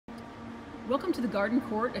Welcome to the Garden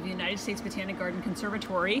Court of the United States Botanic Garden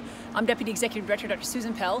Conservatory. I'm Deputy Executive Director Dr.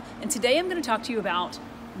 Susan Pell, and today I'm going to talk to you about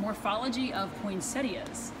morphology of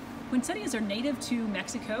poinsettias. Poinsettias are native to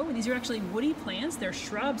Mexico. These are actually woody plants. They're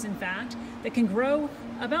shrubs, in fact, that can grow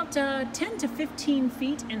about 10 to 15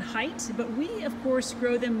 feet in height, but we, of course,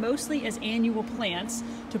 grow them mostly as annual plants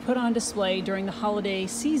to put on display during the holiday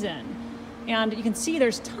season. And you can see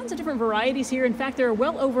there's tons of different varieties here. In fact, there are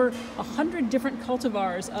well over 100 different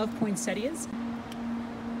cultivars of poinsettias.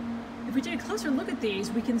 If we take a closer look at these,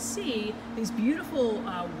 we can see these beautiful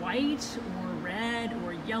white or red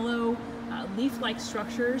or yellow leaf-like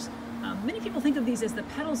structures. Many people think of these as the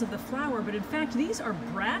petals of the flower, but in fact these are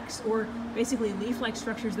bracts, or basically leaf-like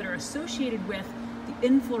structures that are associated with the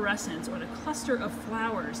inflorescence or the cluster of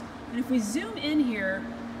flowers. And if we zoom in here,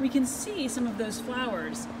 we can see some of those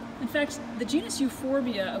flowers. In fact, the genus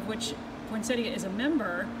Euphorbia, of which poinsettia is a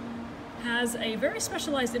member, has a very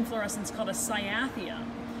specialized inflorescence called a cyathea.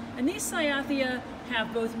 And these cyathea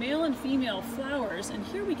have both male and female flowers, and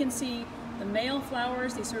here we can see the male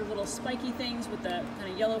flowers, these sort of little spiky things with the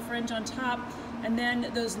kind of yellow fringe on top, and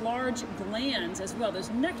then those large glands as well,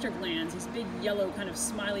 those nectar glands, these big yellow kind of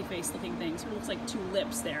smiley face looking things. It looks like two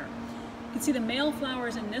lips there. You can see the male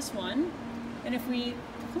flowers in this one, and if we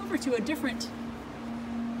come over to a different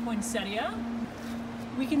poinsettia,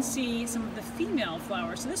 we can see some of the female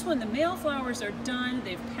flowers. So this one, the male flowers are done,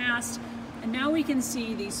 they've passed, and now we can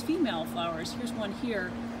see these female flowers. Here's one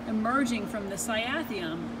here emerging from the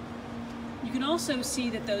cyatheum. You can also see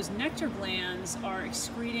that those nectar glands are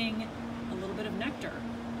excreting a little bit of nectar,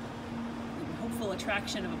 the hopeful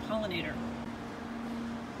attraction of a pollinator.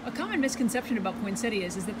 A common misconception about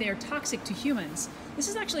poinsettias is that they are toxic to humans. This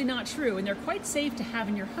is actually not true, and they're quite safe to have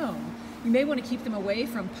in your home. You may want to keep them away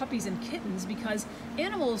from puppies and kittens because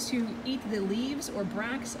animals who eat the leaves or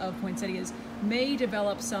bracts of poinsettias may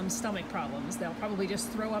develop some stomach problems. They'll probably just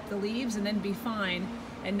throw up the leaves and then be fine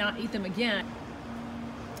and not eat them again.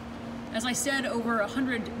 As I said, over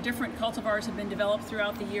 100 different cultivars have been developed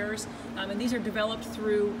throughout the years, and these are developed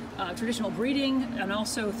through traditional breeding and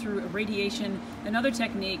also through irradiation and other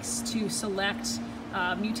techniques to select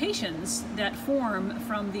mutations that form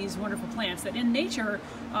from these wonderful plants that in nature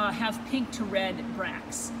have pink to red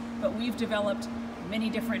bracts. But we've developed many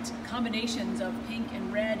different combinations of pink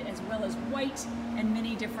and red, as well as white and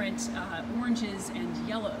many different oranges and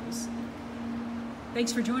yellows.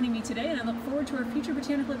 Thanks for joining me today, and I look forward to our future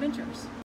botanical adventures.